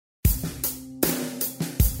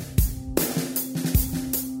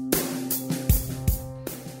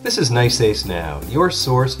This is Nice Ace Now, your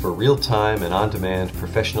source for real-time and on-demand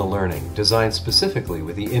professional learning designed specifically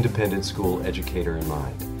with the independent school educator in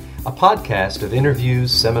mind. A podcast of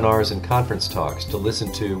interviews, seminars, and conference talks to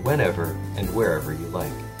listen to whenever and wherever you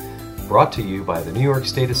like. Brought to you by the New York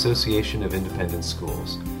State Association of Independent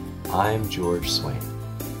Schools. I'm George Swain.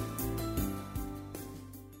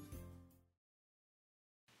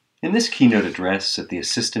 In this keynote address at the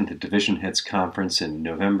Assistant Division Heads Conference in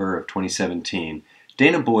November of 2017,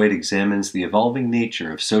 Dana Boyd examines the evolving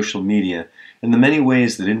nature of social media and the many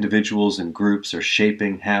ways that individuals and groups are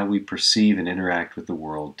shaping how we perceive and interact with the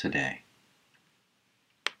world today.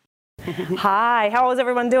 Hi, how is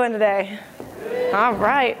everyone doing today? All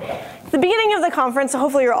right. It's the beginning of the conference, so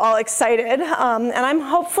hopefully you're all excited, and I'm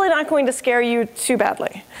hopefully not going to scare you too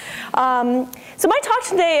badly. So my talk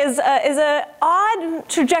today is an odd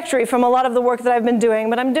trajectory from a lot of the work that I've been doing,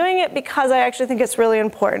 but I'm doing it because I actually think it's really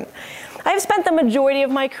important. I've spent the majority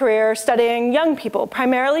of my career studying young people,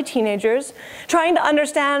 primarily teenagers, trying to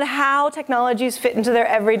understand how technologies fit into their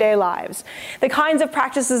everyday lives, the kinds of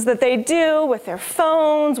practices that they do with their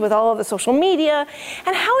phones, with all of the social media,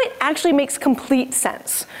 and how it actually makes complete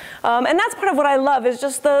sense. And that's part of what I love, is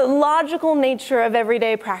just the logical nature of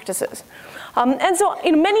everyday practices. And so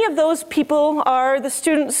many of those people are the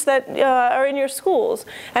students that are in your schools.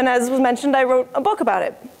 And as was mentioned, I wrote a book about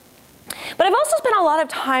it. But I've also spent a lot of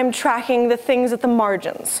time tracking the things at the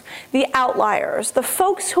margins, the outliers, the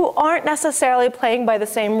folks who aren't necessarily playing by the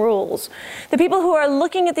same rules, the people who are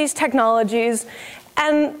looking at these technologies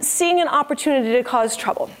and seeing an opportunity to cause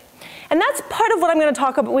trouble. And that's part of what I'm going to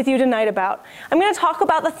talk about with you tonight about. I'm going to talk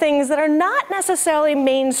about the things that are not necessarily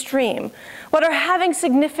mainstream, but are having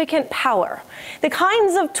significant power. The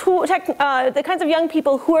kinds of young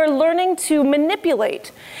people who are learning to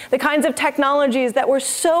manipulate the kinds of technologies that were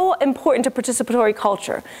so important to participatory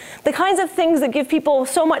culture. The kinds of things that give people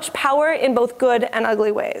so much power in both good and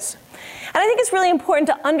ugly ways. And I think it's really important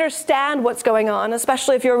to understand what's going on,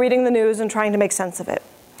 especially if you're reading the news and trying to make sense of it.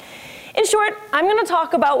 In short, I'm going to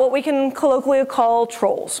talk about what we can colloquially call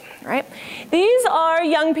trolls, right? These are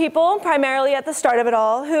young people, primarily at the start of it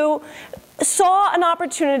all, who saw an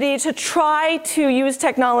opportunity to try to use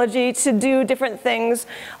technology to do different things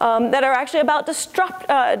that are actually about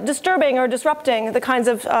disturbing or disrupting the kinds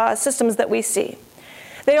of systems that we see.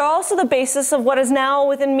 They are also the basis of what is now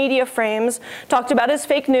within media frames talked about as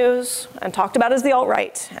fake news and talked about as the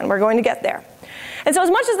alt-right, and we're going to get there. And so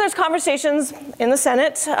as much as there's conversations in the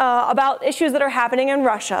Senate about issues that are happening in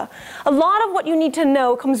Russia, a lot of what you need to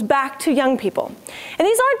know comes back to young people. And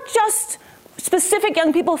these aren't just specific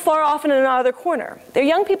young people far off in another corner. They're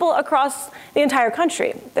young people across the entire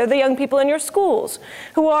country. They're the young people in your schools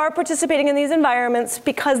who are participating in these environments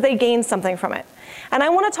because they gain something from it. And I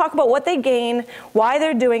want to talk about what they gain, why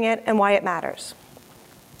they're doing it, and why it matters.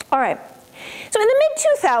 All right. So in the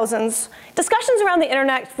mid-2000s, discussions around the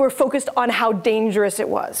internet were focused on how dangerous it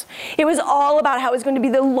was. It was all about how it was going to be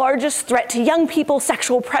the largest threat to young people.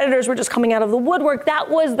 Sexual predators were just coming out of the woodwork. That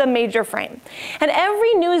was the major frame. And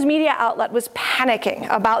every news media outlet was panicking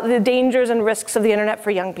about the dangers and risks of the internet for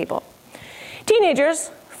young people. Teenagers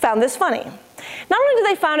found this funny. Not only did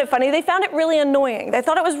they find it funny, they found it really annoying. They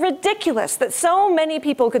thought it was ridiculous that so many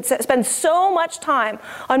people could spend so much time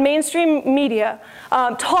on mainstream media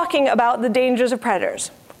talking about the dangers of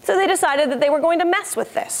predators. So they decided that they were going to mess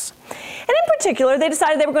with this. And in particular, they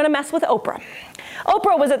decided they were going to mess with Oprah.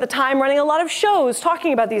 Oprah was at the time running a lot of shows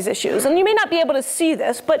talking about these issues. And you may not be able to see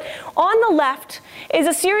this, but on the left is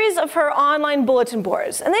a series of her online bulletin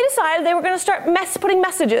boards. And they decided they were going to start putting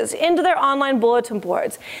messages into their online bulletin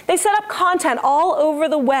boards. They set up content all over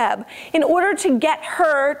the web in order to get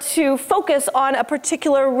her to focus on a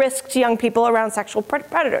particular risk to young people around sexual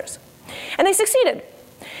predators. And they succeeded.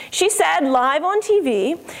 She said live on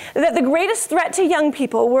TV that the greatest threat to young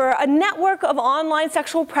people were a network of online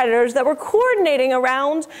sexual predators that were coordinating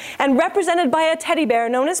around and represented by a teddy bear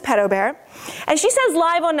known as Pedo Bear. And she says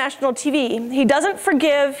live on national TV, he doesn't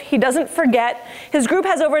forgive, he doesn't forget. His group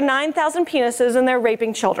has over 9,000 penises and they're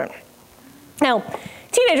raping children. Now,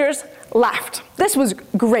 teenagers laughed. This was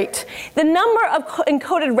great. The number of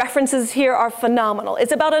encoded references here are phenomenal.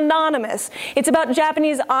 It's about Anonymous. It's about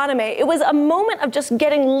Japanese anime. It was a moment of just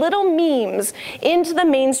getting little memes into the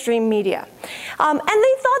mainstream media. And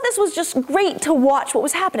they thought this was just great to watch what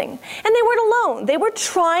was happening. And they weren't alone. They were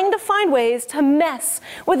trying to find ways to mess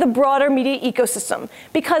with the broader media ecosystem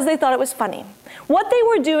because they thought it was funny. What they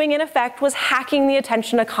were doing, in effect, was hacking the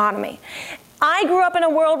attention economy. I grew up in a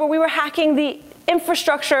world where we were hacking the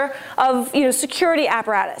infrastructure of security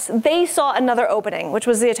apparatus. They saw another opening, which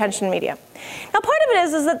was the attention media. Now, part of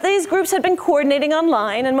it is that these groups had been coordinating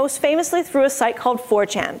online, and most famously through a site called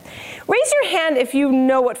 4chan. Raise your hand if you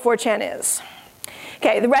know what 4chan is.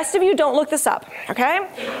 Okay, the rest of you don't look this up, okay?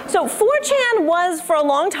 So 4chan was, for a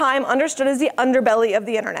long time, understood as the underbelly of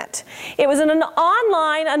the internet. It was an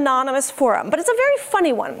online anonymous forum, but it's a very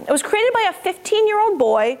funny one. It was created by a 15-year-old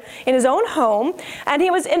boy in his own home, and he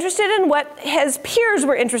was interested in what his peers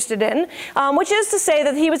were interested in, which is to say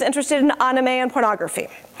that he was interested in anime and pornography.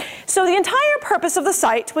 So the entire purpose of the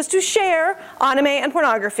site was to share anime and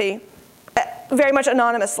pornography very much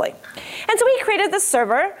anonymously. And so he created this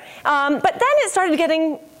server, but then it started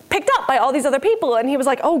getting picked up by all these other people, and he was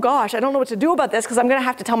like, oh gosh, I don't know what to do about this because I'm going to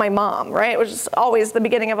have to tell my mom, right? Which is always the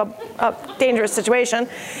beginning of a dangerous situation.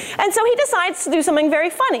 And so he decides to do something very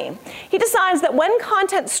funny. He decides that when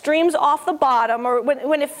content streams off the bottom, or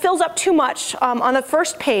when it fills up too much on the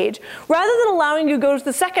first page, rather than allowing you to go to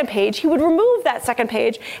the second page, he would remove that second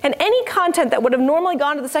page, and any content that would have normally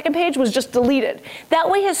gone to the second page was just deleted. That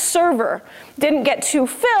way his server didn't get too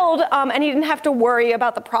filled, and he didn't have to worry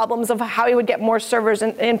about the problems of how he would get more servers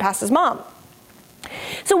in past his mom.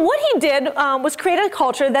 So what he did was create a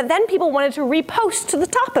culture that then people wanted to repost to the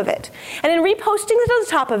top of it. And in reposting to the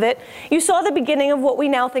top of it, you saw the beginning of what we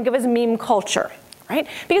now think of as meme culture, right?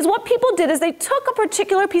 Because what people did is they took a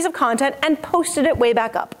particular piece of content and posted it way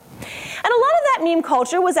back up. And a lot of that meme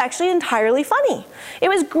culture was actually entirely funny. It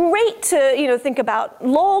was great to think about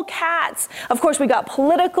lolcats. Of course, we got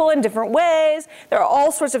political in different ways. There are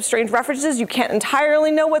all sorts of strange references. You can't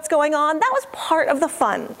entirely know what's going on. That was part of the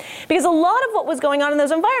fun. Because a lot of what was going on in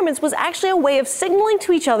those environments was actually a way of signaling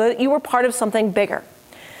to each other that you were part of something bigger.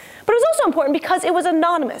 But it was also important because it was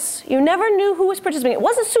anonymous. You never knew who was participating. It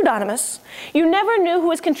wasn't pseudonymous. You never knew who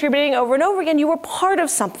was contributing over and over again. You were part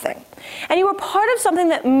of something. And you were part of something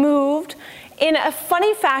that moved in a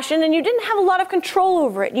funny fashion, and you didn't have a lot of control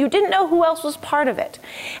over it. You didn't know who else was part of it.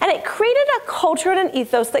 And it created a culture and an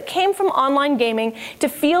ethos that came from online gaming to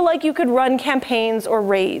feel like you could run campaigns or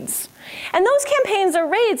raids. And those campaigns or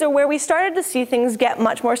raids are where we started to see things get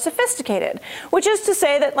much more sophisticated, which is to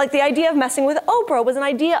say that the idea of messing with Oprah was an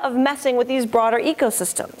idea of messing with these broader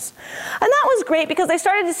ecosystems. And that was great because they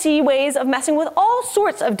started to see ways of messing with all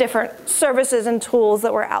sorts of different services and tools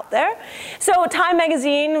that were out there. So Time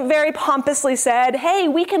magazine very pompously said, hey,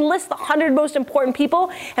 we can list the 100 most important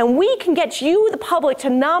people, and we can get you, the public, to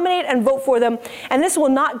nominate and vote for them, and this will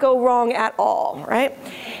not go wrong at all, right?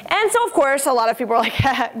 And so, of course, a lot of people are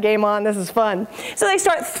like, game on. This is fun. So they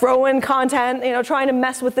start throwing content, trying to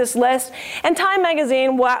mess with this list. And Time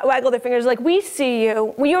magazine waggle their fingers like, we see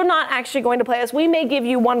you. You're not actually going to play us. We may give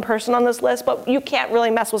you one person on this list, but you can't really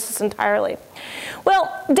mess with us entirely.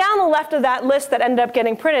 Well, down the left of that list that ended up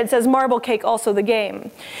getting printed says Marble Cake also the game.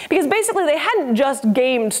 Because basically they hadn't just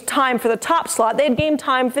gamed time for the top slot, they had gamed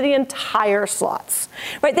time for the entire slots.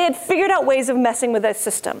 Right? They had figured out ways of messing with that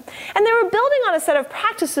system. And they were building on a set of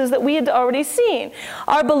practices that we had already seen.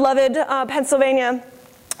 Our beloved Pennsylvania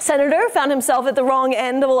senator found himself at the wrong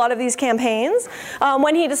end of a lot of these campaigns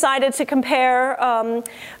when he decided to compare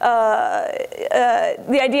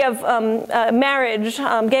the idea of marriage,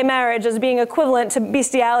 gay marriage, as being equivalent to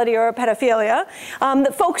bestiality or pedophilia.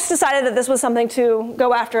 That folks decided that this was something to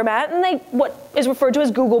go after him at, and what is referred to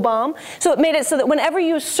as Google bomb. So it made it so that whenever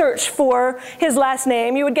you search for his last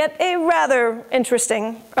name, you would get a rather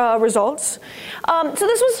interesting results. So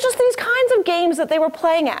this was just these kinds of games that they were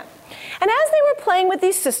playing at. And as they were playing with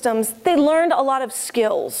these systems, they learned a lot of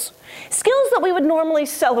skills. Skills that we would normally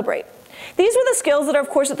celebrate. These were the skills that are, of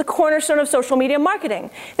course, at the cornerstone of social media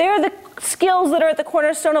marketing. They are the skills that are at the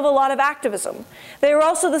cornerstone of a lot of activism. They are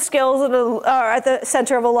also the skills that are at the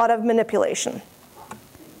center of a lot of manipulation.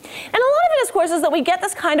 And a lot of it, of course, is that we get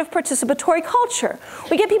this kind of participatory culture.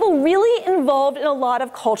 We get people really involved in a lot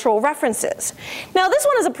of cultural references. Now, this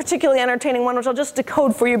one is a particularly entertaining one, which I'll just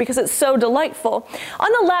decode for you because it's so delightful.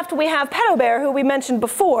 On the left, we have Pedo Bear, who we mentioned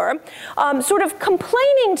before, sort of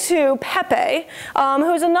complaining to Pepe,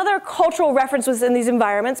 who is another cultural reference within these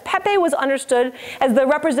environments. Pepe was understood as the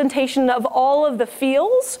representation of all of the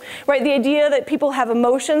feels, right? The idea that people have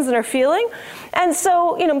emotions and are feeling. And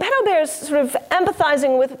so, Pedo Bear is sort of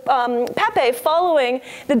empathizing with Pepe following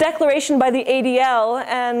the declaration by the ADL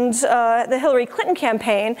and the Hillary Clinton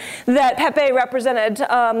campaign that Pepe represented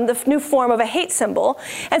the new form of a hate symbol.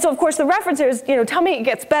 And so, of course, the reference here is, tell me it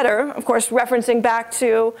gets better, of course, referencing back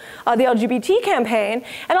to the LGBT campaign.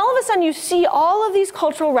 And all of a sudden, you see all of these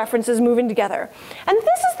cultural references moving together. And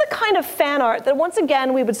this is the kind of fan art that, once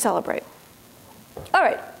again, we would celebrate. All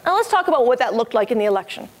right, now let's talk about what that looked like in the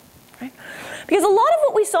election. Right? Because a lot of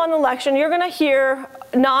what we saw in the election, you're going to hear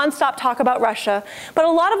nonstop talk about Russia, but a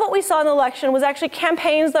lot of what we saw in the election was actually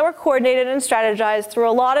campaigns that were coordinated and strategized through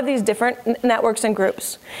a lot of these different networks and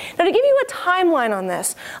groups. Now, to give you a timeline on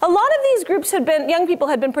this, a lot of these groups young people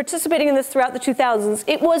had been participating in this throughout the 2000s.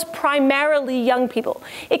 It was primarily young people.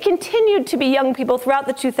 It continued to be young people throughout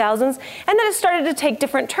the 2000s, and then it started to take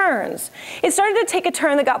different turns. It started to take a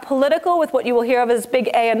turn that got political with what you will hear of as Big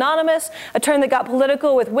A Anonymous, a turn that got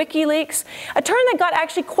political with WikiLeaks, a turn that got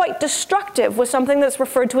actually quite destructive with something that's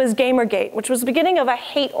referred to as Gamergate, which was the beginning of a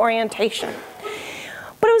hate orientation.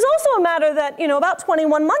 But it was also a matter that, about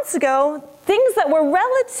 21 months ago, things that were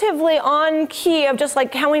relatively on key of just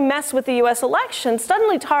like how we mess with the US election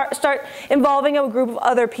suddenly start involving a group of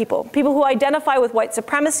other people. People who identify with white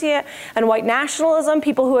supremacy and white nationalism,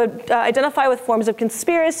 people who identify with forms of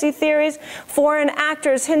conspiracy theories, foreign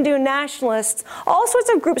actors, Hindu nationalists, all sorts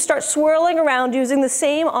of groups start swirling around using the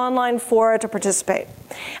same online fora to participate.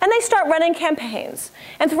 And they start running campaigns.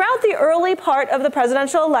 And throughout the early part of the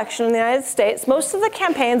presidential election in the United States, most of the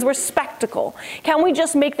campaigns were spectacle. Can we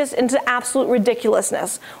just make this into absolute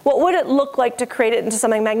ridiculousness? What would it look like to create it into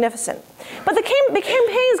something magnificent? But the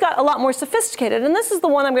campaigns got a lot more sophisticated, and this is the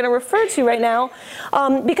one I'm going to refer to right now,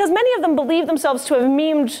 because many of them believe themselves to have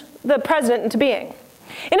memed the president into being.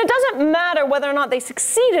 And it doesn't matter whether or not they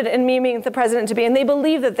succeeded in memeing the president to being, they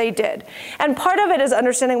believe that they did. And part of it is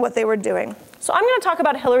understanding what they were doing. So I'm going to talk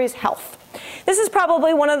about Hillary's health. This is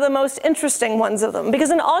probably one of the most interesting ones of them,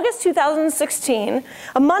 because in August 2016,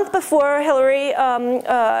 a month before Hillary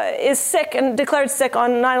is sick and declared sick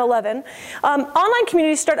on 9/11, online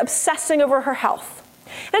communities start obsessing over her health.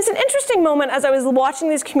 And it's an interesting moment as I was watching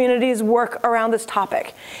these communities work around this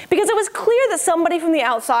topic, because it was clear that somebody from the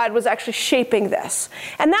outside was actually shaping this.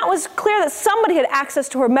 And that was clear that somebody had access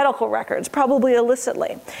to her medical records, probably illicitly.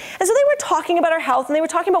 And so they were talking about her health, and they were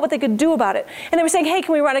talking about what they could do about it. And they were saying, hey,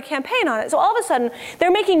 can we run a campaign on it? So all of a sudden,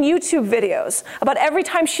 they're making YouTube videos about every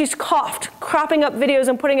time she's coughed, cropping up videos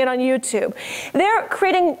and putting it on YouTube. They're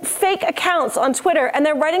creating fake accounts on Twitter, and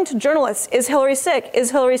they're writing to journalists, is Hillary sick?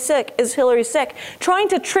 Is Hillary sick? Is Hillary sick? Trying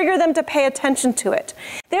to trigger them to pay attention to it.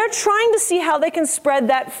 They're trying to see how they can spread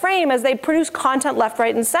that frame as they produce content left,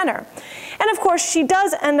 right, and center. And of course, she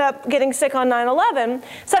does end up getting sick on 9/11,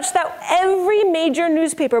 such that every major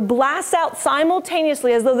newspaper blasts out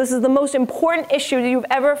simultaneously, as though this is the most important issue that you've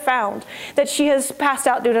ever found, that she has passed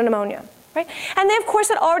out due to pneumonia. Right? And they, of course,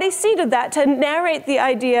 had already seeded that to narrate the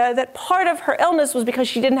idea that part of her illness was because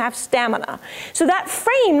she didn't have stamina. So that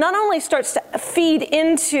frame not only starts to feed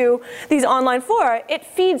into these online fora, it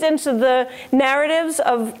feeds into the narratives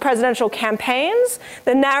of presidential campaigns,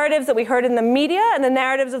 the narratives that we heard in the media, and the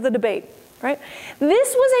narratives of the debate. Right?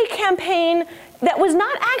 This was a campaign that was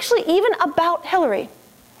not actually even about Hillary.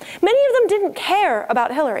 Many of them didn't care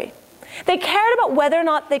about Hillary. They cared about whether or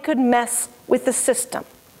not they could mess with the system.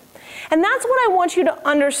 And that's what I want you to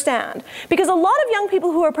understand, because a lot of young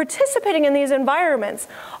people who are participating in these environments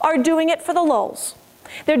are doing it for the lulz.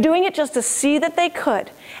 They're doing it just to see that they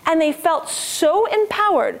could. And they felt so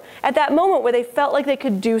empowered at that moment where they felt like they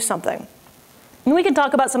could do something. And we can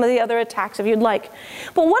talk about some of the other attacks if you'd like.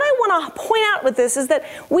 But what I want to point out with this is that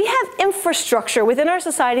we have infrastructure within our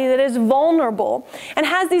society that is vulnerable and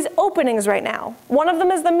has these openings right now. One of them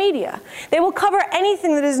is the media. They will cover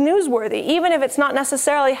anything that is newsworthy, even if it's not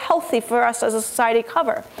necessarily healthy for us as a society to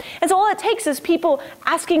cover. And so all it takes is people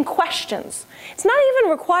asking questions. It's not even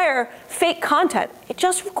require fake content. It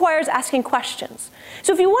just requires asking questions.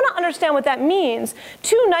 So if you want to understand what that means,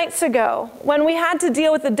 2 nights ago, when we had to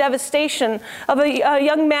deal with the devastation of a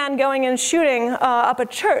young man going and shooting up a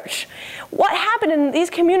church, what happened in these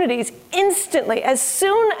communities instantly, as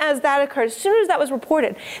soon as that occurred, as soon as that was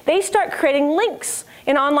reported, they start creating links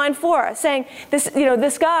in online fora saying this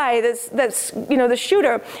guy, the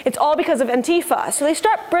shooter, it's all because of Antifa. So they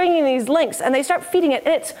start bringing these links and they start feeding it,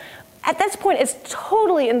 and it's at this point, it's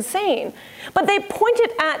totally insane. But they point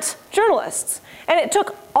it at journalists. And it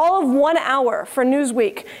took all of 1 hour for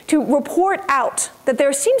Newsweek to report out that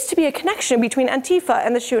there seems to be a connection between Antifa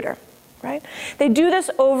and the shooter. Right? They do this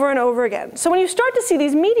over and over again. So when you start to see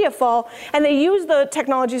these media fall and they use the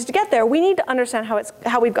technologies to get there, we need to understand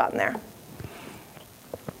how we've gotten there.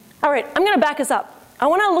 All right, I'm going to back us up. I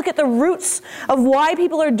want to look at the roots of why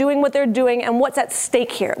people are doing what they're doing and what's at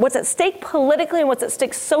stake here. What's at stake politically and what's at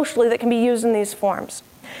stake socially that can be used in these forms.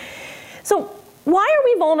 So why are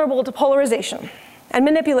we vulnerable to polarization and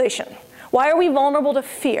manipulation? Why are we vulnerable to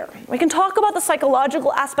fear? We can talk about the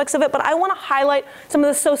psychological aspects of it, but I want to highlight some of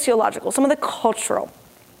the sociological, some of the cultural.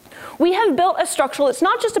 We have built a structure that's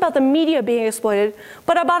not just about the media being exploited,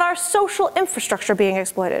 but about our social infrastructure being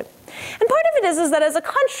exploited. And part of it is that as a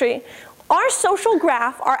country, Our social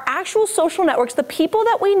graph, our actual social networks, the people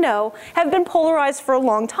that we know, have been polarized for a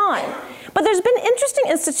long time. But there's been interesting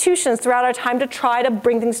institutions throughout our time to try to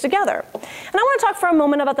bring things together. And I want to talk for a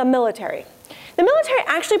moment about the military. The military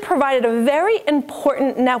actually provided a very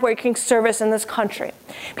important networking service in this country.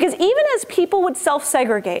 Because even as people would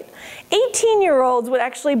self-segregate, 18-year-olds would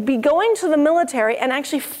actually be going to the military and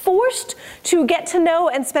actually forced to get to know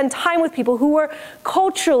and spend time with people who were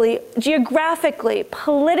culturally, geographically,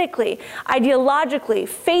 politically, ideologically,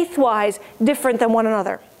 faith-wise different than one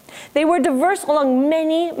another. They were diverse along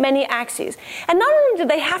many, many axes. And not only did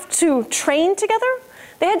they have to train together,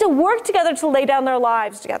 they had to work together to lay down their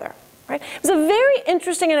lives together. Right? It was a very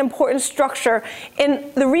interesting and important structure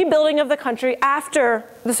in the rebuilding of the country after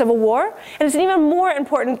the Civil War, and it's an even more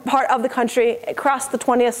important part of the country across the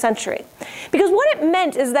 20th century. Because what it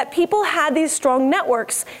meant is that people had these strong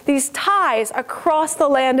networks, these ties across the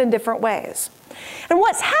land in different ways. And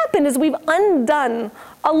what's happened is we've undone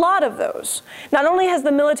a lot of those. Not only has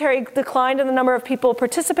the military declined in the number of people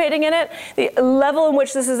participating in it, the level in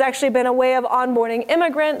which this has actually been a way of onboarding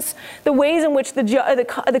immigrants, the ways in which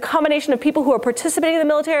the combination of people who are participating in the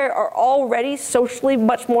military are already socially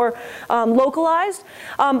much more localized,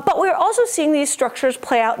 but we're also seeing these structures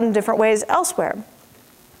play out in different ways elsewhere.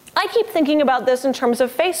 I keep thinking about this in terms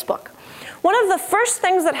of Facebook. One of the first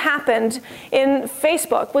things that happened in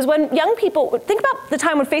Facebook was when young people, think about the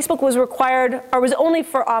time when Facebook was required, or was only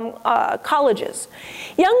for colleges.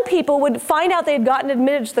 Young people would find out they had gotten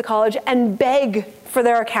admitted to the college and beg for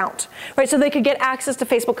their account, right? So they could get access to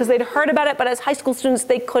Facebook because they'd heard about it, but as high school students,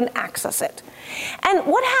 they couldn't access it. And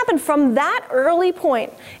what happened from that early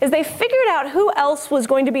point is they figured out who else was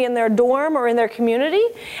going to be in their dorm or in their community,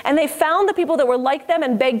 and they found the people that were like them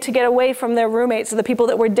and begged to get away from their roommates or the people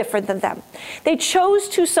that were different than them. They chose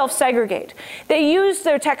to self-segregate. They used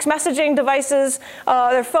their text messaging devices,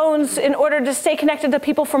 their phones, in order to stay connected to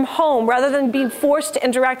people from home rather than being forced to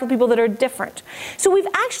interact with people that are different. So we've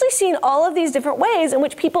actually seen all of these different ways in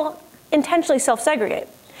which people intentionally self-segregate.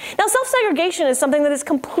 Now, self-segregation is something that is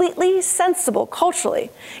completely sensible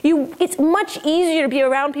culturally. It's much easier to be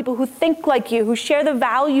around people who think like you, who share the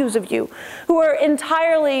values of you, who are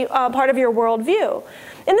entirely part of your worldview.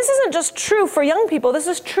 And this isn't just true for young people. This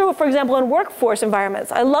is true, for example, in workforce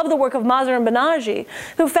environments. I love the work of Mazar and Banaji,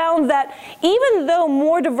 who found that even though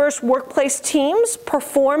more diverse workplace teams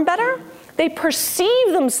perform better, they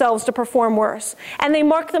perceive themselves to perform worse, and they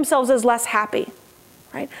mark themselves as less happy.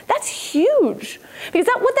 Right? That's huge. Because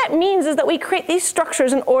what that means is that we create these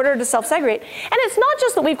structures in order to self-segregate. And it's not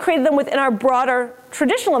just that we've created them within our broader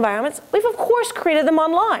traditional environments. We've, of course, created them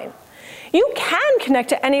online. You can connect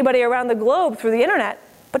to anybody around the globe through the internet,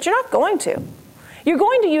 but you're not going to. You're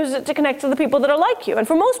going to use it to connect to the people that are like you. And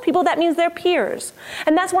for most people, that means they're peers.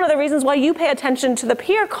 And that's one of the reasons why you pay attention to the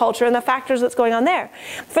peer culture and the factors that's going on there.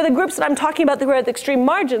 For the groups that I'm talking about that are at the extreme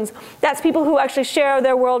margins, that's people who actually share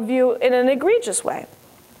their worldview in an egregious way.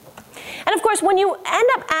 And of course, when you end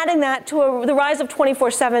up adding that to the rise of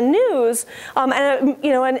 24/7 news and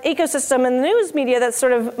an ecosystem in the news media that's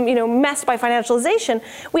sort of messed by financialization,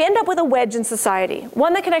 we end up with a wedge in society,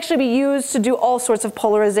 one that can actually be used to do all sorts of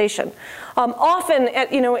polarization, often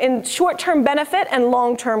in short-term benefit and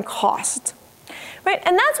long-term cost. Right?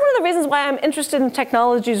 And that's one of the reasons why I'm interested in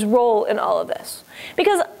technology's role in all of this,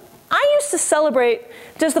 because I used to celebrate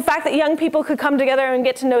just the fact that young people could come together and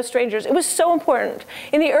get to know strangers. It was so important.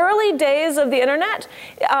 In the early days of the internet,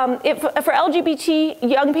 for LGBT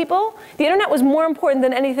young people, the internet was more important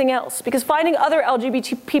than anything else, because finding other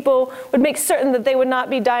LGBT people would make certain that they would not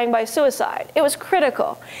be dying by suicide. It was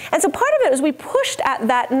critical. And so part of it is we pushed at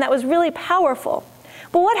that, and that was really powerful.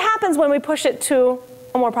 But what happens when we push it to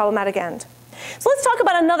a more problematic end? So let's talk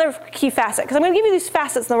about another key facet, because I'm going to give you these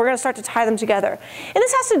facets, and then we're going to start to tie them together. And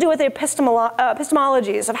this has to do with the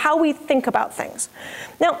epistemologies of how we think about things.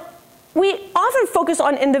 Now, we often focus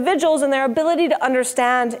on individuals and their ability to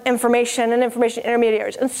understand information and information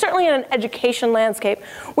intermediaries. And certainly in an education landscape,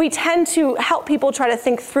 we tend to help people try to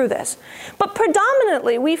think through this. But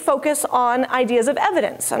predominantly, we focus on ideas of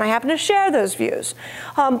evidence, and I happen to share those views.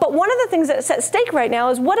 But one of the things that's at stake right now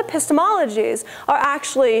is what epistemologies are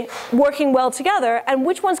actually working well together, and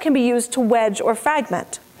which ones can be used to wedge or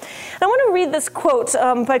fragment. And I want to read this quote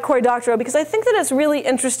by Cory Doctorow, because I think that it's really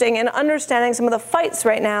interesting in understanding some of the fights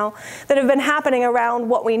right now that have been happening around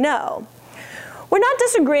what we know. We're not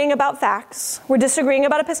disagreeing about facts. We're disagreeing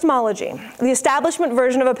about epistemology. The establishment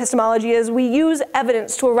version of epistemology is we use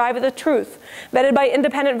evidence to arrive at the truth, vetted by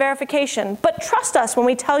independent verification. But trust us when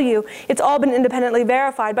we tell you it's all been independently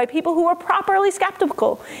verified by people who are properly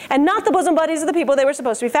skeptical, and not the bosom buddies of the people they were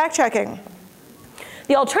supposed to be fact-checking.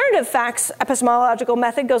 The alternative facts epistemological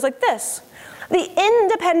method goes like this.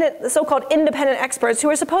 The so-called independent experts who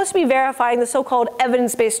were supposed to be verifying the so-called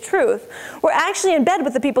evidence-based truth were actually in bed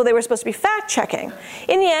with the people they were supposed to be fact-checking.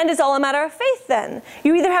 In the end, it's all a matter of faith then.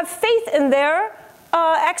 You either have faith in their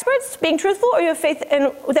experts being truthful, or you have faith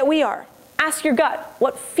in that we are. Ask your gut,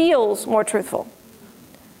 what feels more truthful?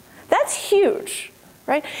 That's huge,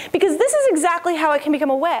 right? Because this is exactly how it can become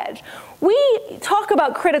a wedge. We talk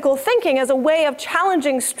about critical thinking as a way of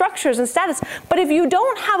challenging structures and status, but if you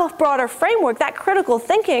don't have a broader framework, that critical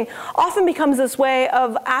thinking often becomes this way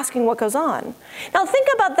of asking what goes on. Now think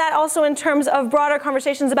about that also in terms of broader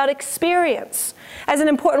conversations about experience as an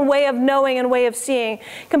important way of knowing and way of seeing,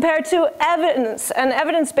 compared to evidence and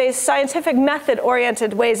evidence-based, scientific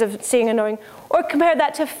method-oriented ways of seeing and knowing, or compare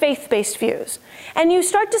that to faith-based views. And you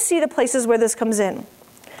start to see the places where this comes in.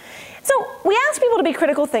 So we ask people to be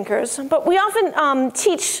critical thinkers, but we often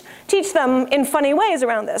teach them in funny ways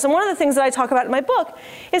around this. And one of the things that I talk about in my book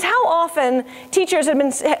is how often teachers have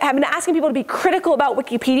been asking people to be critical about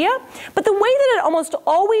Wikipedia, but the way that it almost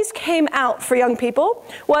always came out for young people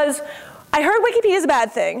was, I heard Wikipedia is a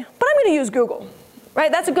bad thing, but I'm going to use Google,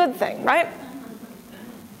 right? That's a good thing, right?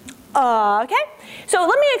 Okay, so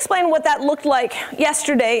let me explain what that looked like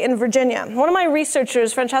yesterday in Virginia. One of my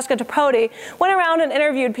researchers, Francesca Tripodi, went around and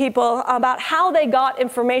interviewed people about how they got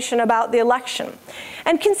information about the election.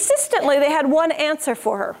 And consistently, they had one answer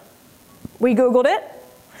for her. We Googled it.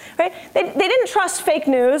 Right? They didn't trust fake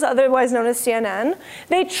news, otherwise known as CNN.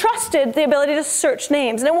 They trusted the ability to search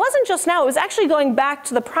names. And it wasn't just now, it was actually going back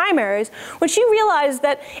to the primaries, when she realized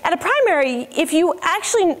that at a primary, if you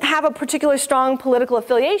actually have a particular strong political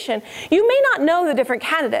affiliation, you may not know the different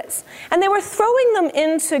candidates. And they were throwing them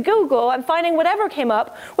into Google and finding whatever came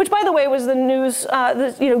up, which by the way was the news,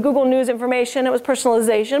 Google News information, it was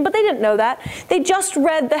personalization, but they didn't know that. They just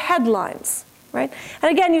read the headlines, right?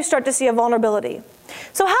 And again, you start to see a vulnerability.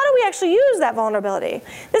 So how do we actually use that vulnerability?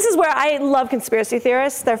 This is where I love conspiracy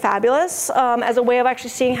theorists. They're fabulous as a way of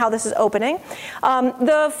actually seeing how this is opening.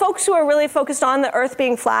 The folks who are really focused on the Earth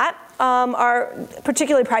being flat are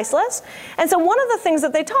particularly priceless. And so one of the things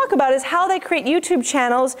that they talk about is how they create YouTube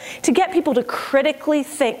channels to get people to critically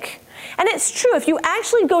think. And it's true, if you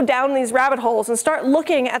actually go down these rabbit holes and start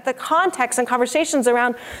looking at the context and conversations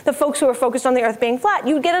around the folks who are focused on the Earth being flat,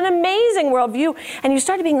 you get an amazing worldview, and you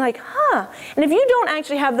start being like, huh. And if you don't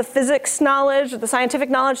actually have the physics knowledge or the scientific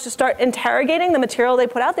knowledge to start interrogating the material they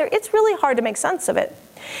put out there, it's really hard to make sense of it.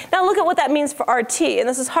 Now look at what that means for RT, and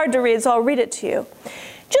this is hard to read, so I'll read it to you.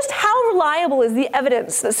 Just how reliable is the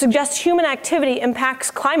evidence that suggests human activity impacts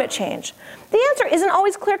climate change? The answer isn't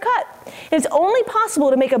always clear-cut. It's only possible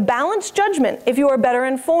to make a balanced judgment if you are better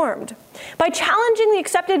informed. By challenging the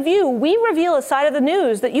accepted view, we reveal a side of the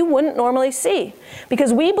news that you wouldn't normally see,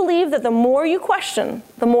 because we believe that the more you question,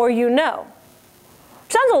 the more you know.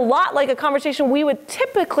 Sounds a lot like a conversation we would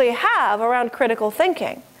typically have around critical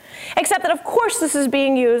thinking, except that, of course, this is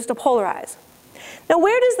being used to polarize. Now,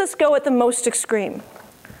 where does this go at the most extreme?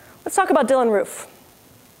 Let's talk about Dylann Roof.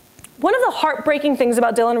 One of the heartbreaking things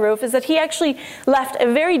about Dylann Roof is that he actually left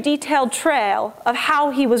a very detailed trail of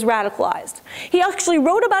how he was radicalized. He actually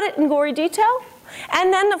wrote about it in gory detail,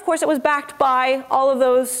 and then, of course, it was backed by all of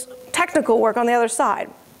those technical work on the other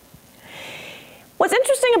side. What's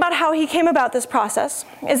interesting about how he came about this process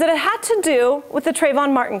is that it had to do with the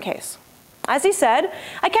Trayvon Martin case. As he said,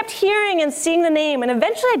 I kept hearing and seeing the name, and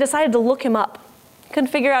eventually I decided to look him up. Couldn't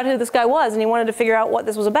figure out who this guy was, and he wanted to figure out what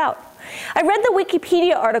this was about. I read the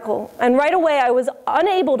Wikipedia article, and right away I was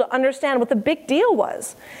unable to understand what the big deal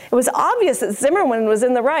was. It was obvious that Zimmerman was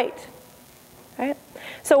in the right.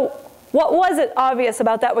 So what was it obvious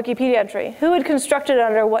about that Wikipedia entry? Who had constructed it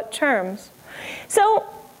under what terms? So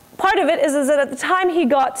part of it is that at the time he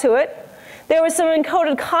got to it, there was some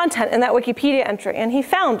encoded content in that Wikipedia entry, and he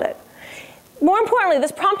found it. More importantly,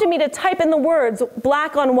 this prompted me to type in the words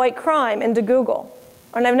black on white crime into Google.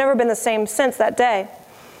 And I've never been the same since that day.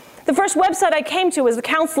 The first website I came to was the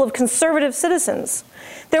Council of Conservative Citizens.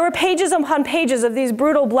 There were pages upon pages of these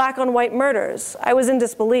brutal black on white murders. I was in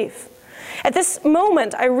disbelief. At this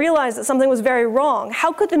moment, I realized that something was very wrong.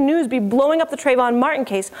 How could the news be blowing up the Trayvon Martin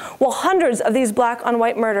case while hundreds of these black on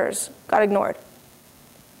white murders got ignored?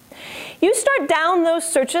 You start down those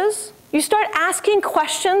searches, you start asking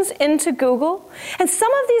questions into Google, and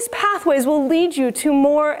some of these pathways will lead you to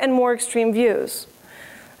more and more extreme views.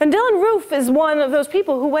 And Dylann Roof is one of those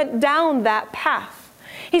people who went down that path.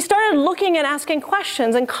 He started looking and asking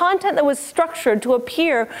questions, and content that was structured to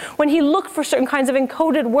appear when he looked for certain kinds of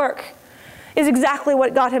encoded work is exactly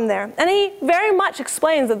what got him there. And he very much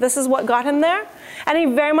explains that this is what got him there, and he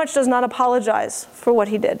very much does not apologize for what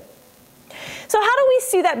he did. So how do we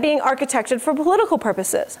see that being architected for political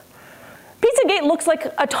purposes? Pizzagate looks like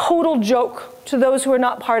a total joke to those who are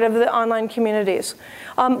not part of the online communities.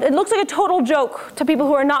 It looks like a total joke to people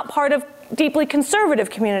who are not part of deeply conservative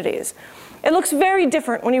communities. It looks very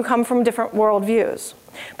different when you come from different worldviews.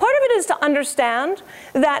 Part of it is to understand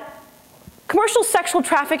that commercial sexual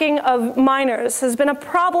trafficking of minors has been a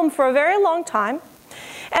problem for a very long time,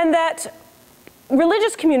 and that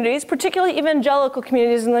religious communities, particularly evangelical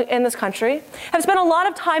communities in this country, have spent a lot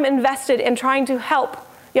of time invested in trying to help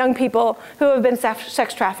young people who have been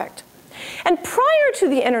sex trafficked. And prior to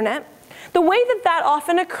the internet, the way that that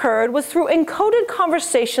often occurred was through encoded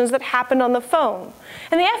conversations that happened on the phone.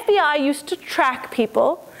 And the FBI used to track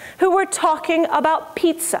people who were talking about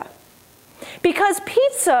pizza, because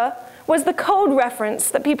pizza was the code reference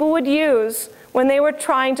that people would use when they were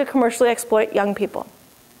trying to commercially exploit young people.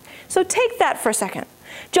 So take that for a second.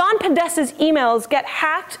 John Podesta's emails get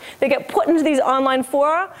hacked, they get put into these online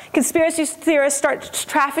fora, conspiracy theorists start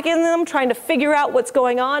trafficking them, trying to figure out what's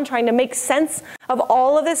going on, trying to make sense of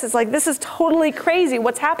all of this. It's like, this is totally crazy,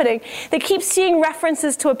 what's happening? They keep seeing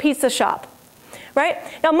references to a pizza shop, right?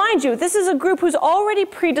 Now mind you, this is a group who's already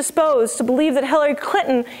predisposed to believe that Hillary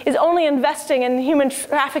Clinton is only investing in human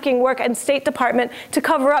trafficking work and State Department to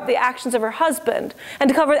cover up the actions of her husband, and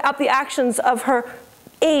to cover up the actions of her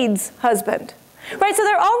AIDS husband. Right, so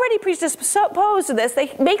they're already predisposed to this.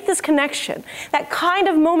 They make this connection, that kind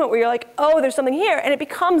of moment where you're like, oh, there's something here, and it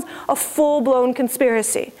becomes a full-blown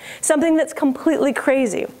conspiracy, something that's completely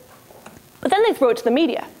crazy. But then they throw it to the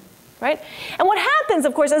media, right? And what happens,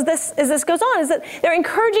 of course, as this goes on, is that they're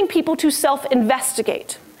encouraging people to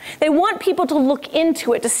self-investigate. They want people to look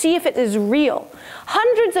into it, to see if it is real.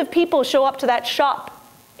 Hundreds of people show up to that shop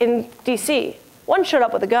in DC. One showed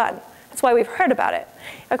up with a gun. That's why we've heard about it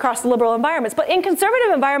across the liberal environments. But in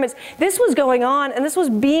conservative environments, this was going on, and this was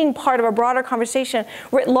being part of a broader conversation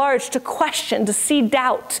writ large, to question, to see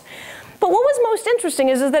doubt. But what was most interesting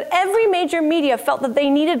is that every major media felt that they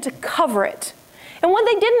needed to cover it. And what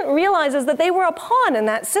they didn't realize is that they were a pawn in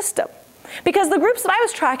that system, because the groups that I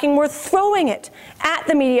was tracking were throwing it at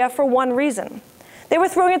the media for one reason. They were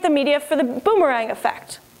throwing it at the media for the boomerang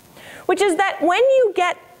effect, which is that when you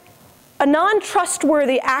get a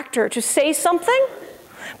non-trustworthy actor to say something,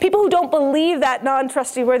 people who don't believe that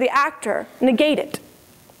non-trustworthy actor negate it.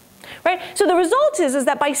 Right? So the result is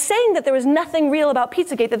that by saying that there was nothing real about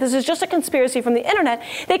Pizzagate, that this is just a conspiracy from the internet,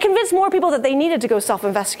 they convinced more people that they needed to go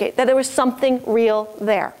self-investigate, that there was something real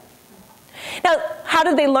there. Now, how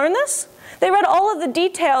did they learn this? They read all of the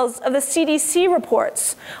details of the CDC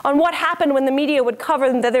reports on what happened when the media would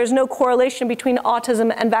cover that there's no correlation between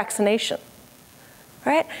autism and vaccination.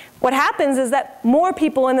 Right? What happens is that more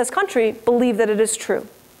people in this country believe that it is true.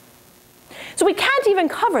 So we can't even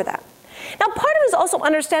cover that. Now, part of it is also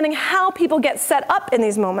understanding how people get set up in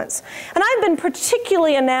these moments. And I've been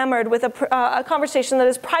particularly enamored with a conversation that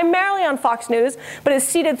is primarily on Fox News, but is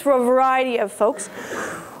seeded through a variety of folks,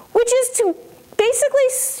 which is to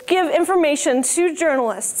basically give information to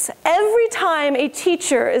journalists every time a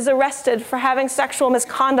teacher is arrested for having sexual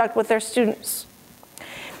misconduct with their students.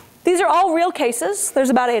 These are all real cases.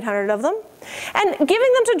 There's about 800 of them. And giving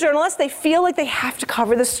them to journalists, they feel like they have to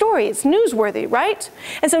cover the story. It's newsworthy, right?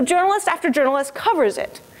 And so journalist after journalist covers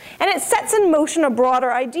it. And it sets in motion a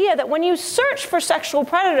broader idea that when you search for sexual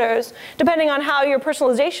predators, depending on how your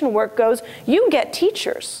personalization work goes, you get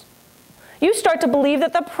teachers. You start to believe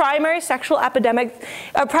that the primary sexual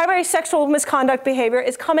misconduct behavior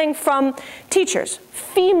is coming from teachers,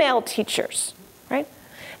 female teachers, right?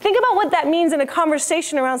 Think about what that means in a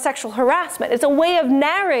conversation around sexual harassment. It's a way of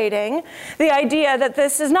narrating the idea that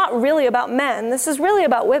this is not really about men, this is really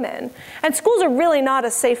about women. And schools are really not a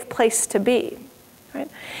safe place to be. Right?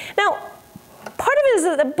 Now, part of it is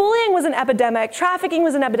that bullying was an epidemic, trafficking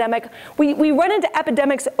was an epidemic. We run into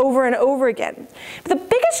epidemics over and over again. But the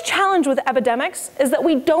biggest challenge with epidemics is that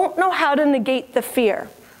we don't know how to negate the fear.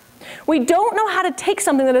 We don't know how to take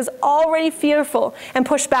something that is already fearful and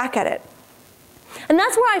push back at it. And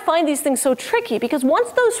that's where I find these things so tricky, because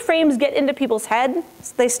once those frames get into people's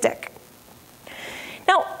heads, they stick.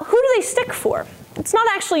 Now, who do they stick for? It's not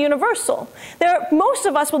actually universal. Most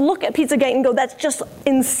of us would look at Pizzagate and go, that's just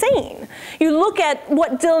insane. You look at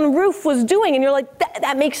what Dylan Roof was doing and you're like,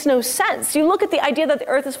 that makes no sense. You look at the idea that the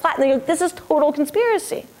earth is flat and you go, this is total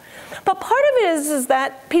conspiracy. But part of it is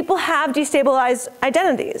that people have destabilized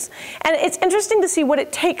identities. And it's interesting to see what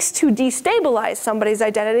it takes to destabilize somebody's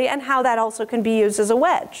identity and how that also can be used as a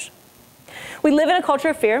wedge. We live in a culture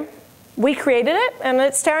of fear. We created it, and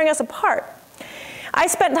it's tearing us apart. I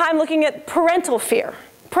spent time looking at parental fear.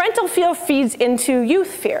 Parental fear feeds into youth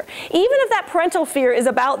fear. Even if that parental fear is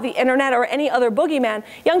about the internet or any other boogeyman,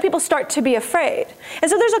 young people start to be afraid. And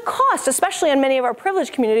so there's a cost, especially in many of our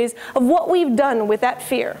privileged communities, of what we've done with that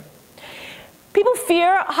fear. People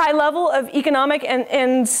fear a high level of economic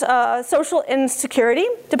and social insecurity.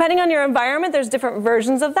 Depending on your environment, there's different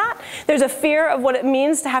versions of that. There's a fear of what it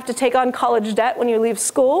means to have to take on college debt when you leave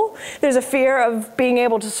school. There's a fear of being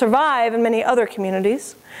able to survive in many other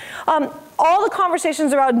communities. All the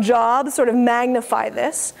conversations around jobs sort of magnify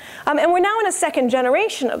this. And we're now in a second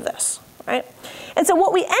generation of this, right? And so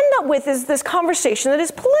what we end up with is this conversation that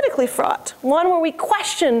is politically fraught, one where we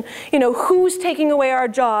question, who's taking away our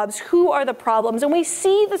jobs, who are the problems, and we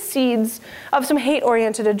see the seeds of some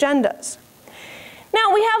hate-oriented agendas.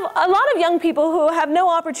 Now, we have a lot of young people who have no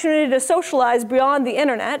opportunity to socialize beyond the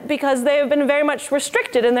internet because they have been very much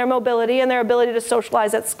restricted in their mobility and their ability to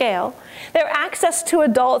socialize at scale. Their access to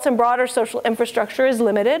adults and broader social infrastructure is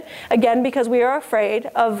limited, again, because we are afraid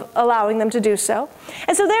of allowing them to do so.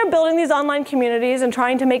 And so they're building these online communities and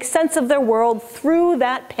trying to make sense of their world through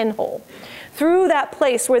that pinhole, through that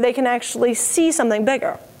place where they can actually see something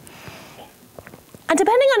bigger. And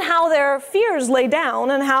depending on how their fears lay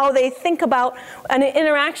down and how they think about an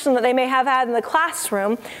interaction that they may have had in the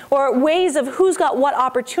classroom or ways of who's got what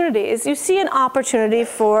opportunities, you see an opportunity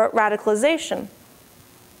for radicalization.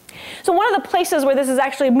 So one of the places where this has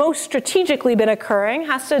actually most strategically been occurring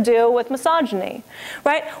has to do with misogyny,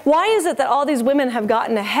 right? Why is it that all these women have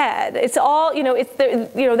gotten ahead? It's all,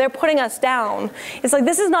 they're putting us down. It's like,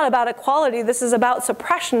 this is not about equality, this is about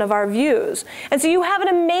suppression of our views. And so you have an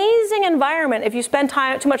amazing environment. If you spend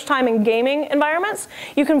too much time in gaming environments,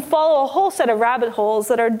 you can follow a whole set of rabbit holes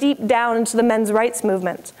that are deep down into the men's rights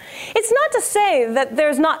movement. It's not to say that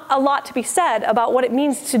there's not a lot to be said about what it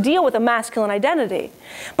means to deal with a masculine identity,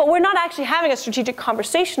 but we're not actually having a strategic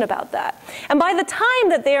conversation about that. And by the time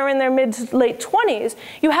that they are in their mid to late 20s,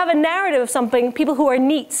 you have a narrative of people who are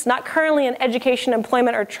NEETs, not currently in education,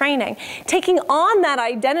 employment, or training, taking on that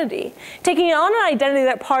identity, taking on an identity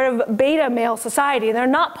that's part of beta male society. They're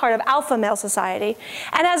not part of alpha male society.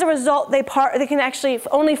 And as a result, they can actually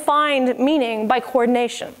only find meaning by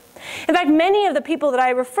coordination. In fact, many of the people that I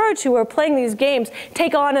refer to who are playing these games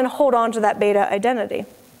take on and hold on to that beta identity.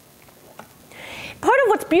 Part of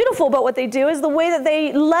what's beautiful about what they do is the way that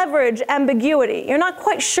they leverage ambiguity. You're not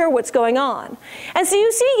quite sure what's going on. And so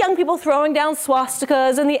you see young people throwing down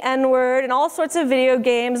swastikas and the N-word and all sorts of video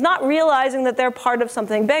games, not realizing that they're part of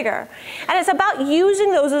something bigger. And it's about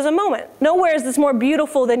using those as a moment. Nowhere is this more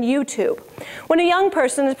beautiful than YouTube. When a young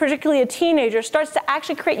person, particularly a teenager, starts to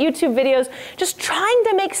actually create YouTube videos just trying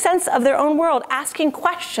to make sense of their own world, asking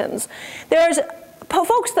questions, there's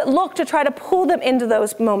folks that look to try to pull them into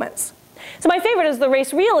those moments. So my favorite is the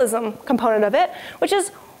race realism component of it, which is,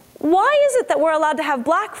 why is it that we're allowed to have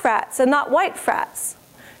black frats and not white frats?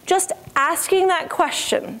 Just asking that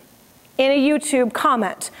question in a YouTube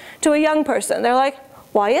comment to a young person, they're like,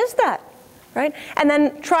 why is that? Right? And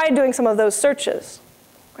then try doing some of those searches.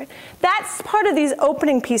 Right? That's part of these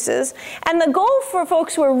opening pieces. And the goal for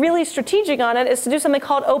folks who are really strategic on it is to do something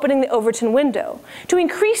called opening the Overton window, to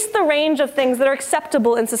increase the range of things that are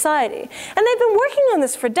acceptable in society. And they've been working on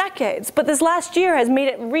this for decades, but this last year has made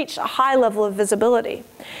it reach a high level of visibility.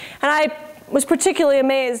 And I was particularly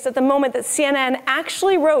amazed at the moment that CNN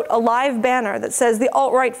actually wrote a live banner that says the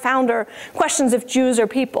alt-right founder questions if Jews are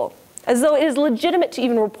people, as though it is legitimate to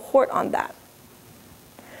even report on that.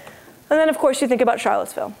 And then, of course, you think about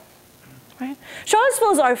Charlottesville. Right?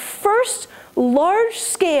 Charlottesville is our first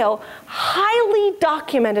large-scale, highly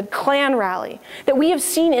documented Klan rally that we have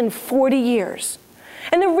seen in 40 years.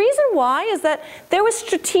 And the reason why is that there was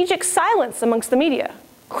strategic silence amongst the media.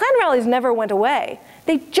 Klan rallies never went away.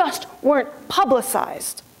 They just weren't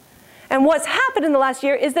publicized. And what's happened in the last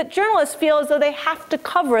year is that journalists feel as though they have to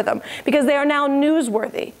cover them because they are now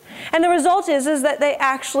newsworthy. And the result is that they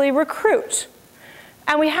actually recruit.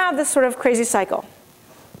 And we have this sort of crazy cycle.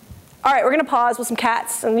 All right, we're going to pause with some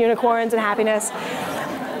cats and unicorns and happiness.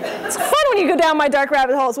 It's fun when you go down my dark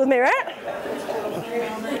rabbit holes with me, right?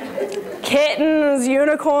 Kittens,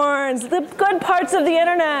 unicorns, the good parts of the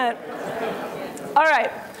internet. All right.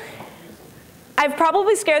 I've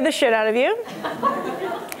probably scared the shit out of you.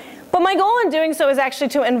 But my goal in doing so is actually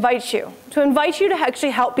to invite you to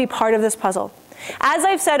actually help be part of this puzzle. As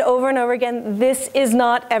I've said over and over again, this is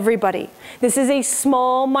not everybody. This is a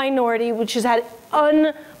small minority which has had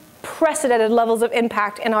unprecedented levels of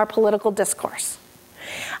impact in our political discourse.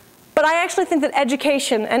 But I actually think that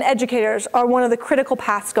education and educators are one of the critical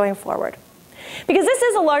paths going forward. Because this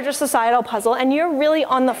is a larger societal puzzle, and you're really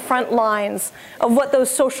on the front lines of what those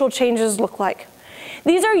social changes look like.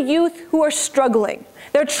 These are youth who are struggling.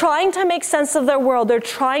 They're trying to make sense of their world. They're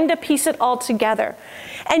trying to piece it all together.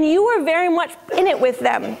 And you are very much in it with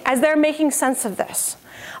them as they're making sense of this.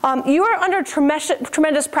 You are under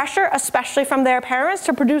tremendous pressure, especially from their parents,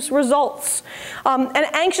 to produce results. And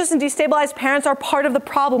anxious and destabilized parents are part of the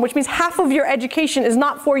problem, which means half of your education is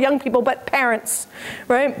not for young people, but parents,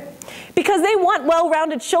 right? Because they want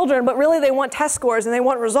well-rounded children, but really they want test scores and they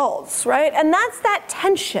want results, right? And that's that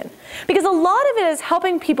tension. Because a lot of it is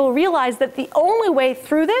helping people realize that the only way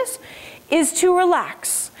through this is to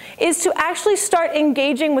relax, is to actually start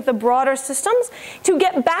engaging with the broader systems to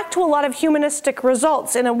get back to a lot of humanistic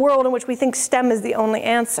results in a world in which we think STEM is the only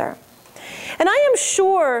answer. And I am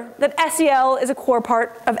sure that SEL is a core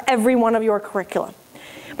part of every one of your curricula.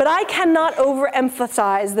 But I cannot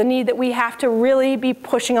overemphasize the need that we have to really be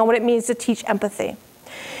pushing on what it means to teach empathy.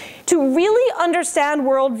 To really understand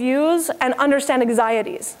worldviews and understand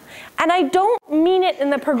anxieties. And I don't mean it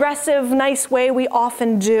in the progressive, nice way we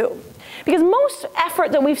often do. Because most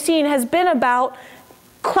effort that we've seen has been about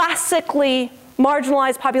classically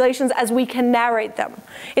marginalized populations as we can narrate them.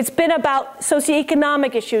 It's been about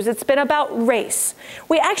socioeconomic issues. It's been about race.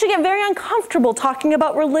 We actually get very uncomfortable talking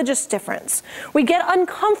about religious difference. We get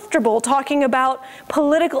uncomfortable talking about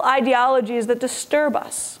political ideologies that disturb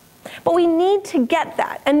us. But we need to get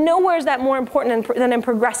that. And nowhere is that more important than in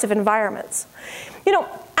progressive environments. You know,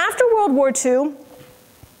 after World War II,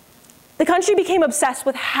 the country became obsessed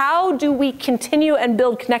with how do we continue and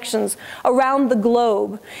build connections around the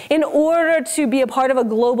globe in order to be a part of a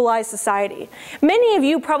globalized society. Many of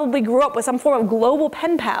you probably grew up with some form of global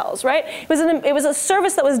pen pals, right? It was a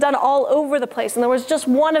service that was done all over the place, and there was just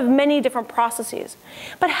one of many different processes.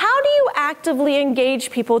 But how do you actively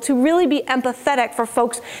engage people to really be empathetic for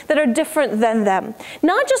folks that are different than them?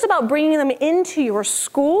 Not just about bringing them into your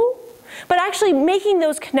school, but actually making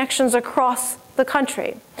those connections across the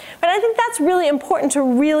country. But I think that's really important to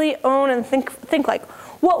really own and think like,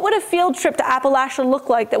 what would a field trip to Appalachia look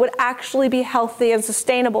like that would actually be healthy and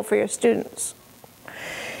sustainable for your students?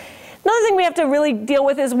 Another thing we have to really deal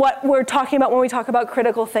with is what we're talking about when we talk about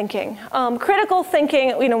critical thinking. Critical thinking,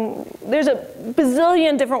 you know, there's a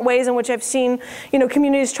bazillion different ways in which I've seen, you know,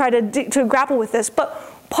 communities try to grapple with this,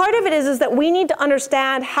 but part of it is that we need to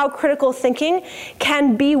understand how critical thinking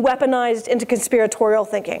can be weaponized into conspiratorial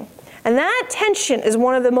thinking. And that tension is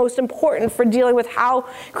one of the most important for dealing with how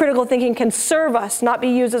critical thinking can serve us, not be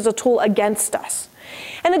used as a tool against us.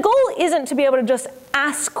 And the goal isn't to be able to just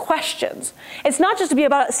ask questions. It's not just to be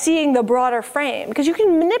about seeing the broader frame, because you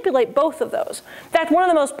can manipulate both of those. In fact, one of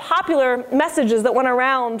the most popular messages that went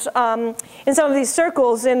around in some of these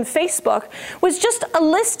circles in Facebook was just a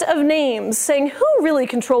list of names saying who really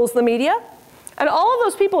controls the media. And all of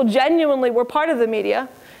those people genuinely were part of the media,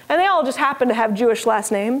 and they all just happened to have Jewish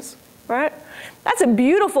last names, right? That's a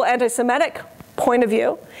beautiful anti-Semitic point of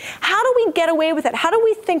view. How do we get away with it? How do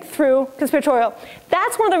we think through conspiratorial?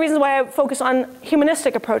 That's one of the reasons why I focus on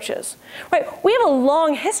humanistic approaches. Right? We have a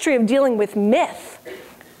long history of dealing with myth,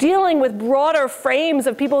 dealing with broader frames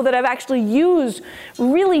of people that have actually used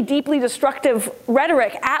really deeply destructive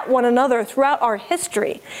rhetoric at one another throughout our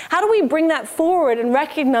history. How do we bring that forward and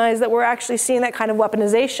recognize that we're actually seeing that kind of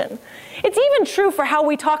weaponization? It's even true for how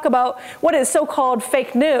we talk about what is so-called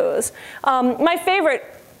fake news. My favorite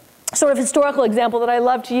sort of historical example that I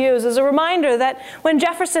love to use is a reminder that when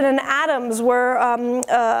Jefferson and Adams were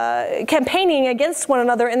campaigning against one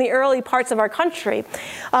another in the early parts of our country,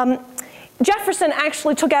 Jefferson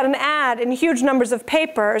actually took out an ad in huge numbers of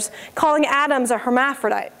papers calling Adams a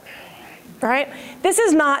hermaphrodite. Right? This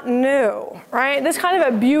is not new, right? This kind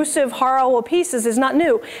of abusive, horrible pieces is not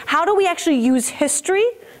new. How do we actually use history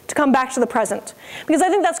to come back to the present? Because I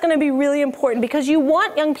think that's going to be really important, because you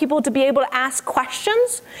want young people to be able to ask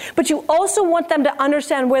questions, but you also want them to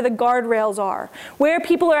understand where the guardrails are, where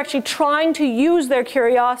people are actually trying to use their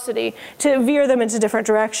curiosity to veer them into different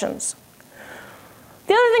directions.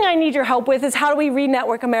 The other thing I need your help with is how do we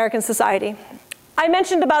re-network American society? I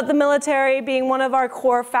mentioned about the military being one of our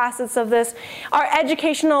core facets of this. Our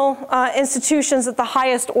educational institutions at the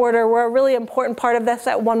highest order were a really important part of this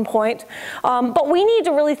at one point. But we need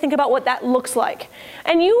to really think about what that looks like.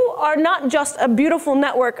 And you are not just a beautiful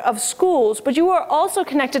network of schools, but you are also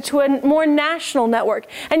connected to a more national network.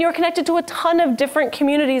 And you're connected to a ton of different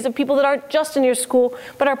communities of people that aren't just in your school,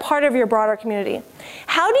 but are part of your broader community.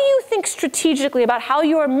 How do you think strategically about how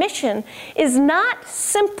your mission is not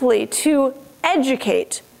simply to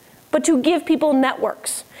educate, but to give people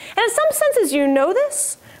networks? And in some senses you know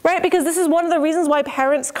this, right? Because this is one of the reasons why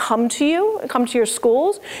parents come to you, come to your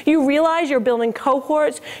schools. You realize you're building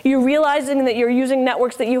cohorts. You're realizing that you're using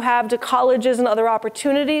networks that you have to colleges and other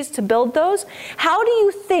opportunities to build those. How do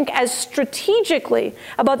you think as strategically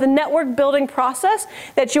about the network building process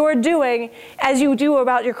that you're doing as you do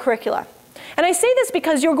about your curricula? And I say this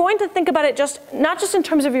because you're going to think about it not just in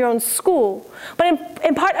terms of your own school, but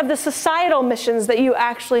in part of the societal missions that you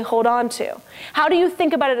actually hold on to. How do you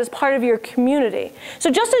think about it as part of your community?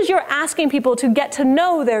 So just as you're asking people to get to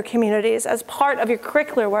know their communities as part of your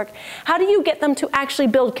curricular work, how do you get them to actually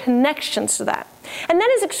build connections to that? And that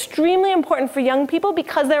is extremely important for young people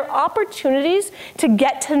because their opportunities to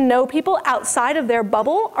get to know people outside of their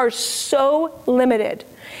bubble are so limited.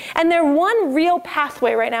 And their one real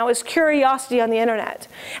pathway right now is curiosity on the internet.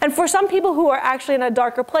 And for some people who are actually in a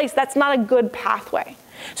darker place, that's not a good pathway.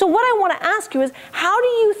 So what I want to ask you is, how do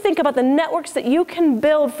you think about the networks that you can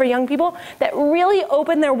build for young people that really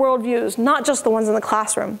open their worldviews, not just the ones in the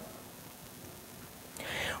classroom?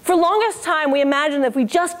 For the longest time, we imagined that if we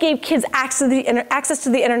just gave kids access to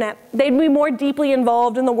the internet, they'd be more deeply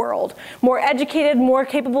involved in the world, more educated, more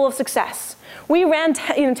capable of success. We ran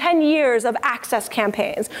 10 years of access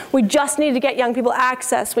campaigns. We just need to get young people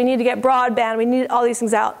access. We need to get broadband. We need all these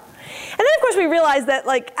things out. And then, of course, we realized that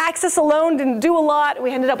access alone didn't do a lot.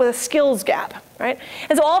 We ended up with a skills gap, right?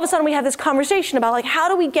 And so all of a sudden, we had this conversation about how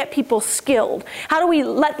do we get people skilled? How do we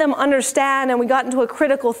let them understand? And we got into a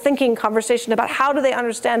critical thinking conversation about how do they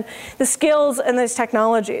understand the skills and these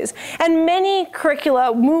technologies. And many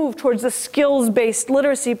curricula move towards the skills-based,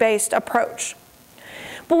 literacy-based approach.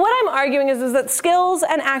 But what I'm arguing is that skills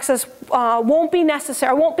and access won't be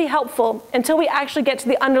necessary, won't be helpful until we actually get to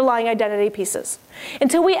the underlying identity pieces,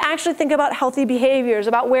 until we actually think about healthy behaviors,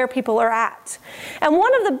 about where people are at. And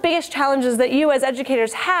one of the biggest challenges that you as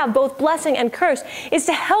educators have, both blessing and curse, is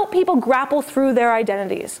to help people grapple through their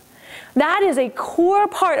identities. That is a core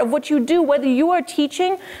part of what you do, whether you are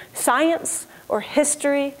teaching science or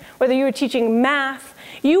history, whether you are teaching math.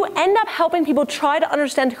 You end up helping people try to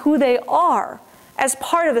understand who they are as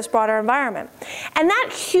part of this broader environment. And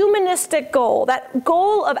that humanistic goal, that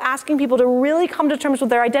goal of asking people to really come to terms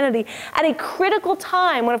with their identity at a critical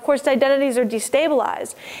time when, of course, identities are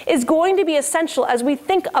destabilized, is going to be essential as we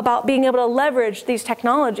think about being able to leverage these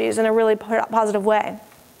technologies in a really positive way.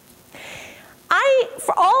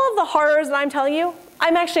 For all of the horrors that I'm telling you,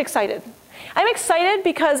 I'm actually excited. I'm excited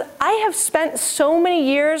because I have spent so many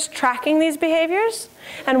years tracking these behaviors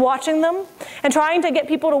and watching them and trying to get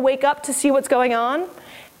people to wake up to see what's going on.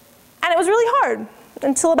 And it was really hard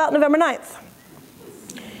until about November 9th.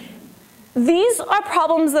 These are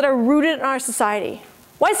problems that are rooted in our society.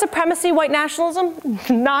 White supremacy, white nationalism,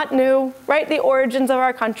 not new, right? The origins of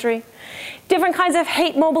our country. Different kinds of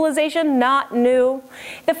hate mobilization, not new.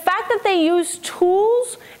 The fact that they use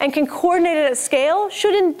tools and can coordinate it at scale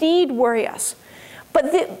should indeed worry us.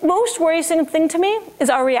 But the most worrisome thing to me is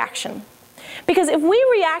our reaction. Because if we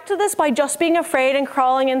react to this by just being afraid and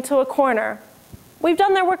crawling into a corner, we've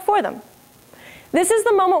done their work for them. This is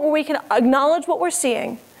the moment where we can acknowledge what we're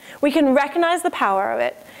seeing, we can recognize the power of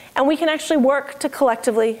it, and we can actually work to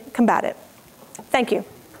collectively combat it. Thank you.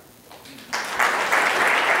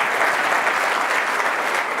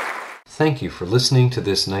 Thank you for listening to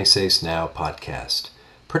this NICEACE Now podcast.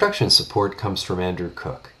 Production support comes from Andrew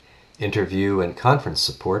Cook. Interview and conference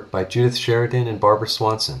support by Judith Sheridan and Barbara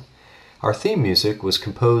Swanson. Our theme music was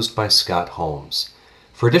composed by Scott Holmes.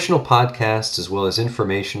 For additional podcasts as well as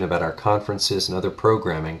information about our conferences and other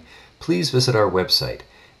programming, please visit our website,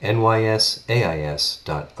 nysais.org.